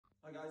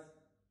Hi guys,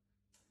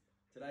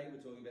 today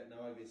we're talking about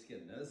No Obvious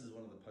Skin. Now this is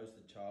one of the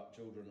poster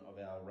children of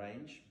our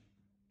range.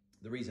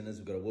 The reason is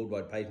we've got a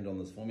worldwide patent on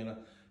this formula.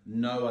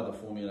 No other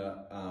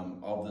formula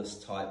of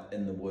this type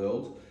in the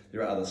world.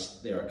 There are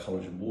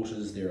collagen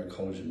waters, there are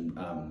collagen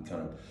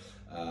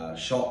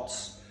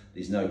shots.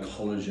 There's no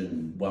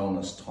collagen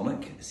wellness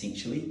tonic,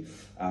 essentially.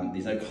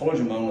 There's no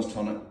collagen wellness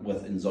tonic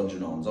with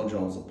Inzogenol.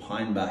 Inzogenol is a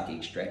pine bark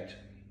extract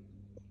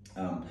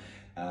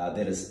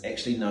that is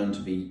actually known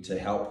to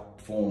help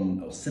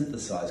form or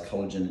synthesize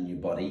collagen in your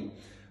body,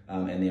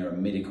 and there are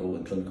medical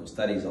and clinical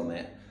studies on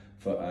that.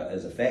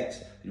 As a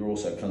fact, there are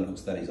also clinical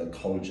studies on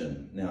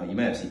collagen. Now, you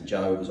may have seen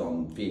Joe was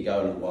on Fair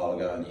Go a little while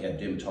ago, and you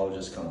had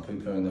dermatologists kind of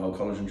poo-pooing the whole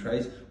collagen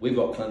trays. We've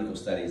got clinical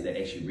studies that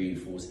actually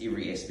reinforce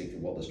every aspect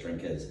of what this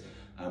drink is.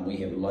 We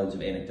have loads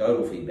of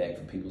anecdotal feedback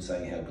from people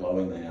saying how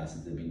glowing they are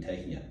since they've been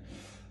taking it.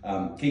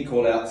 Key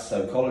call-outs,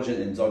 so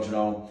collagen and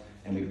Inzogenol,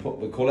 and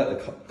we call out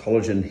the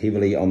collagen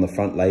heavily on the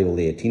front label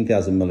there,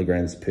 10,000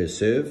 milligrams per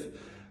serve.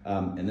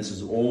 And this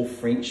is all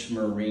French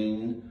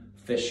marine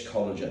fish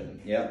collagen.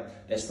 Yeah,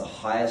 that's the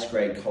highest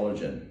grade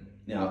collagen.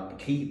 Now, a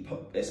key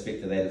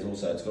aspect of that is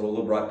also it's got all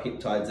the right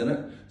peptides in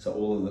it, so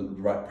all of the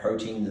right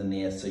proteins in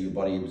there, so your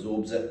body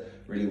absorbs it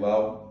really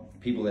well.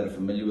 People that are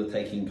familiar with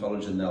taking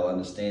collagen, they'll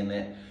understand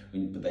that.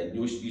 But they're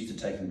used to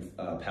taking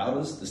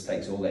powders. This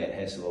takes all that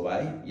hassle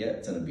away. Yeah,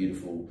 it's in a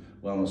beautiful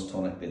wellness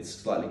tonic that's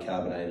slightly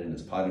carbonated and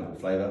it's pineapple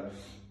flavor.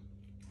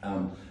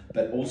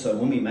 But also,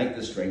 when we make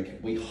this drink,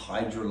 we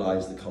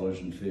hydrolyze the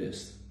collagen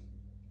first,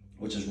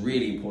 which is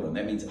really important.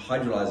 That means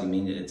hydrolyzing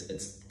means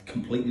it's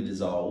completely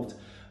dissolved,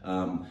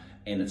 and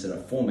it's in a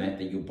format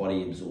that your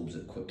body absorbs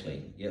it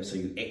quickly. Yeah, so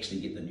you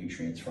actually get the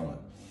nutrients from it.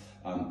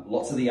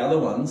 Lots of the other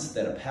ones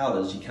that are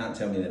powders, you can't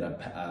tell me that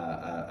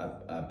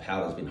a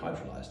powder's been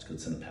hydrolyzed because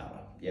it's in a powder.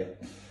 Yeah.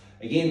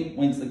 Again,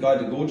 when's the guide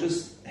to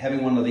gorgeous?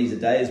 Having one of these a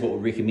day is what we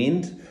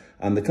recommend.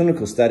 The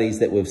clinical studies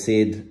that we've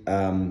said,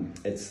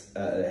 it's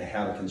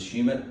how to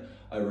consume it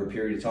over a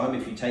period of time.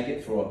 If you take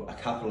it for a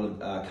couple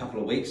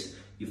of weeks,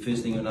 your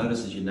first thing you'll notice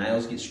is your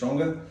nails get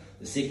stronger.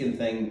 The second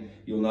thing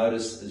you'll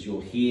notice is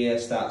your hair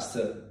starts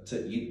to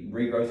get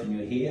regrowth in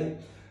your hair.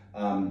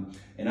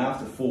 And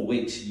after 4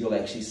 weeks, you'll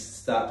actually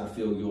start to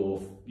feel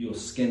your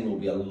skin will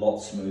be a lot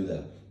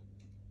smoother.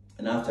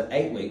 And after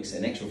 8 weeks,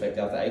 in actual fact,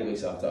 after 8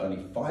 weeks, after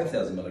only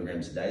 5,000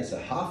 milligrams a day, so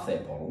half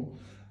that bottle,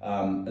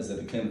 as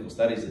the clinical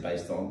studies are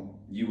based on,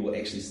 you will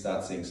actually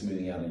start seeing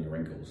smoothing out in your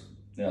wrinkles.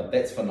 Now,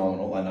 that's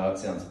phenomenal. I know it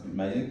sounds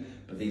amazing,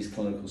 but these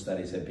clinical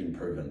studies have been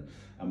proven.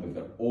 And we've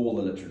got all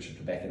the literature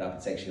to back it up.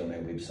 It's actually on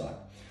our website.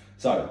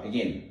 So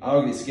again,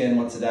 Ugly Skin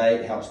once a day.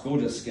 It helps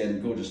gorgeous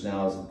skin, gorgeous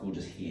nails, and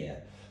gorgeous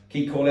hair.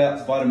 Key call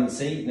outs, vitamin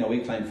C. Now we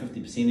claim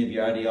 50% of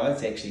your ODI.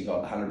 It's actually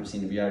got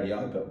 100% of your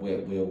ODI, but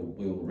we'll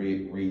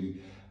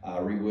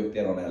rework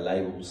that on our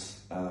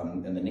labels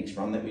in the next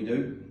run that we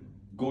do.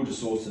 Gorgeous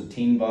source of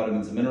 10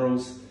 vitamins and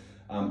minerals.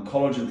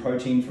 Collagen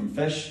protein from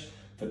fish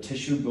for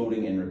tissue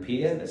building and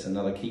repair. That's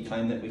another key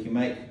claim that we can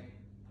make.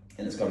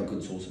 And it's got a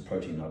good source of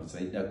protein,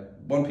 obviously. Now,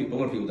 a lot of people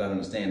don't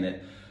understand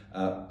that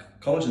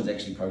collagen is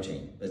actually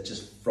protein. It's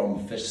just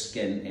from fish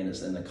skin and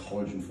it's in the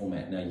collagen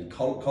format. Now, your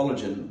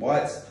collagen,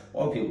 why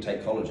people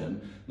take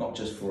collagen, not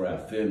just for our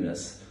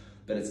firmness,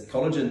 but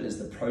collagen is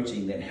the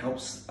protein that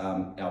helps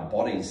our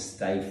bodies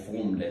stay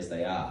formed as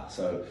they are.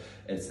 So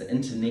it's the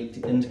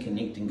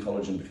interconnecting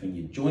collagen between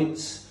your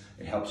joints.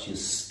 It helps your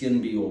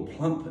skin be all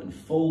plump and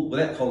full.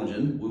 Without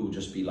collagen, we will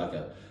just be like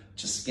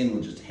skin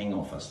will just hang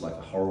off us like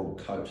a horrible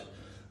coat.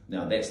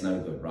 Now that's no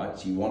good, right?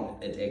 So you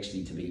want it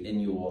actually to be in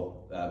your,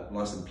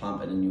 nice and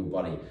plump and in your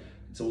body.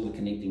 It's all the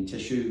connecting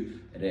tissue,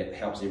 and it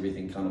helps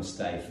everything kind of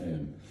stay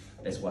firm.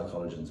 That's why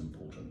collagen's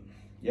important.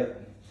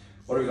 Yep.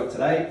 What do we got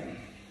today?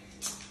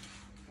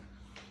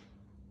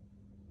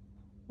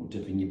 We're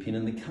dipping your pen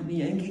in the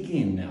company ink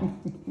again now.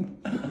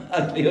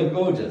 Ugly or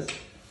gorgeous?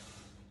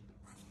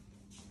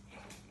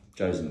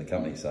 Joe's in the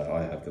company, so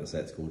I have got to say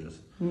it's gorgeous.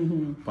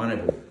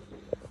 Pineapple,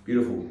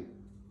 beautiful.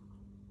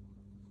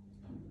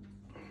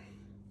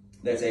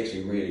 That's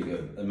actually really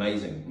good,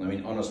 amazing. I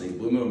mean, honestly,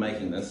 when we were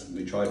making this,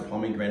 we tried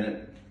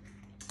pomegranate,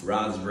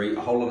 raspberry,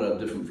 a whole lot of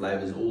different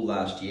flavors all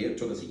last year. It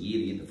took us a year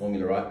to get the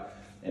formula right.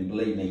 And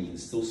believe me, you can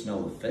still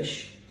smell the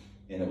fish,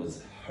 and it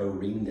was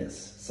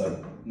horrendous.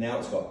 So now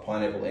it's got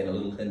pineapple and a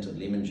little hint of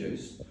lemon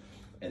juice,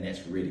 and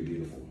that's really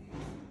beautiful.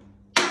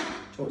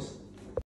 Choice.